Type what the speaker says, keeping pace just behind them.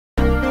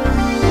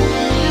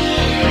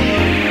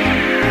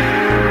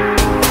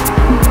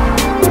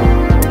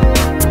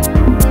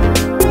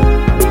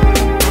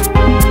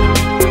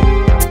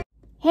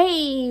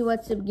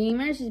what's up,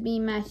 gamers? It's me,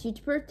 Mass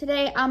YouTuber.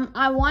 Today,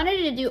 I wanted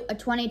to do a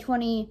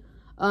 2020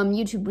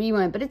 YouTube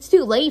rewind, but it's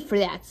too late for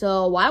that.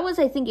 So why was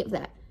I thinking of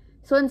that?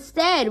 So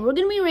instead, we're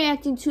gonna be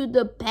reacting to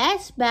the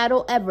best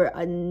battle ever.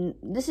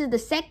 This is the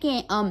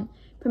second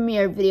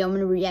premiere video I'm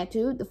gonna react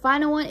to. The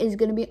final one is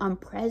gonna be on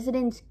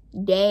President's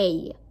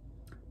Day.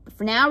 But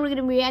for now, we're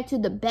gonna react to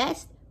the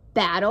best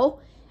battle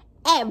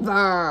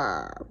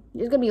ever.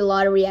 There's gonna be a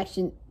lot of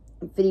reaction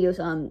videos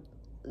on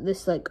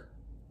this like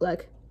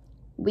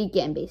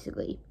weekend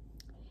basically,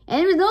 and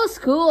there's no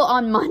school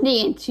on Monday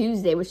and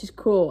Tuesday, which is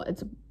cool.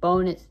 It's a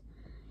bonus.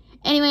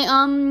 Anyway,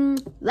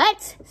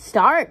 let's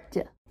start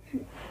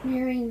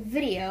premiering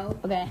video.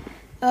 Okay.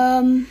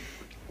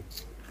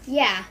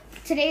 Yeah,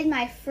 today's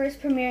my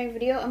first premiering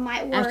video. It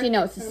might work. Actually,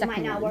 no, it's the or second it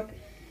might not one. work,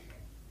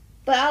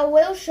 but I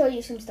will show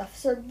you some stuff.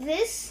 So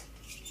this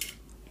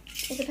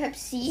is a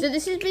Pepsi. So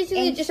this is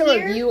basically And just here,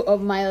 a review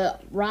of my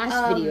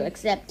last video,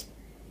 except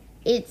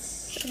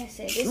it's what can I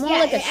say? This, more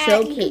like a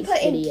showcase you can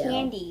put video. in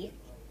candy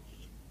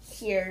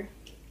here.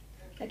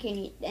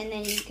 Okay, and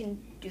then you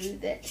can do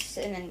this,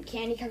 and then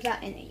candy comes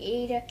out, and they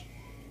eat it.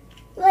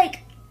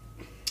 Like,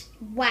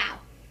 wow.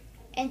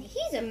 And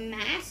he's a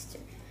master.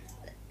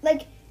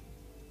 Like,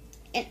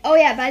 and oh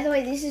yeah, by the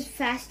way, this is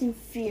Fast and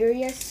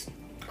Furious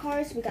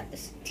cars. We got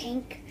this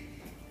tank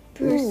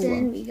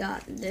person. Ooh. We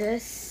got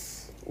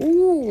this.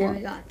 Ooh. And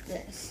we got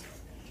this.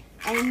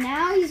 And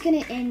now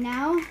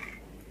now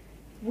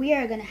we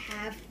are gonna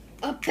have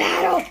a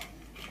battle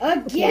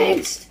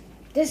against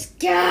this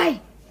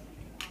guy.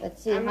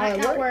 Let's see It how might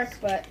it not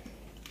works. work,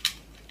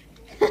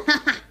 but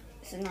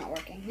this is not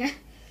working.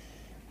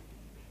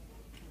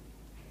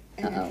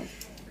 Uh-oh.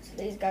 So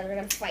these guys are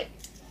gonna fight.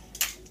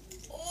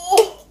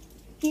 Oh,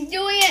 he's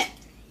doing it!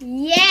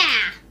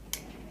 Yeah!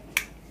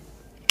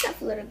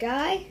 Tough little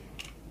guy.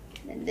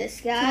 And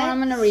this guy. Well, I'm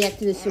gonna react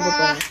to the Super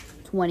Bowl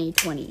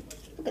 2020.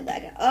 Look at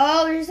that guy.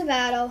 Oh, there's a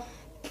battle.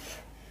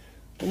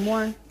 One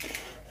more.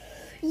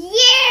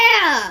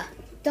 Yeah!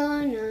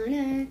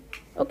 Dun-dun-dun.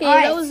 Okay, All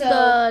right, that was so,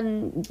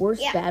 the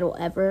worst yeah. battle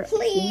ever.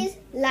 Please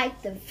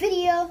like the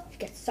video.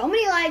 Get so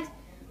many likes.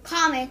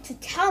 Comment to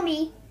tell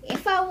me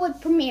if I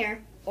would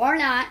premiere or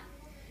not.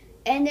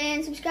 And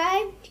then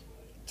subscribe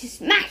to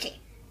smash it.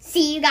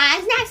 See you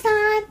guys next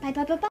time. Bye,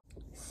 bye, bye, bye.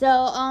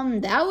 So,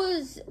 that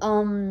was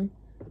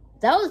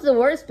the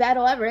worst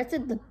battle ever. It's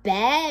the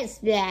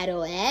best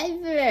battle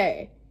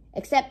ever.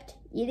 Except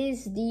it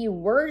is the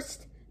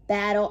worst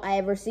battle I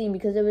ever seen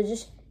because it was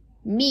just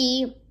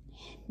me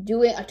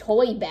doing a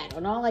toy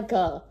battle, not like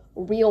a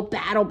real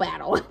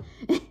battle.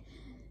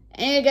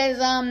 Anyway,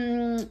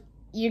 guys,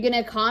 you're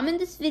gonna comment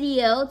this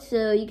video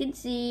so you can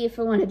see if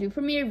I want to do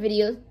premiere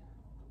videos.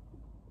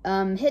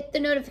 Hit the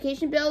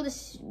notification bell to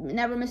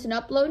never miss an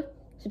upload.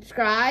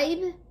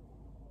 Subscribe.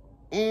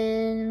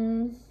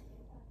 And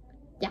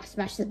yeah,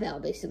 smash the bell,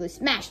 basically.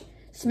 Smash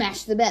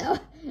the bell.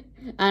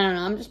 I don't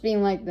know, I'm just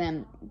being like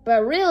them.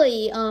 But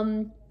really,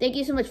 thank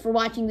you so much for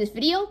watching this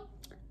video.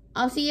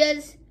 I'll see you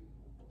guys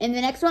in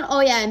the next one.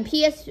 Oh yeah, and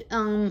PS,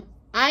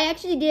 I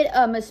actually did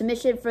a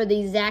submission for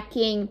the Zach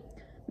King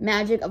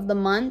Magic of the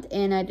Month,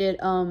 and I did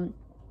the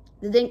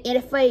thing. And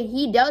if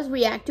he does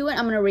react to it,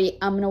 I'm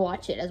gonna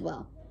watch it as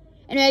well.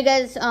 Anyway,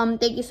 guys,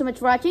 thank you so much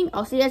for watching.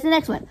 I'll see you guys in the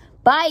next one.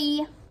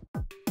 Bye.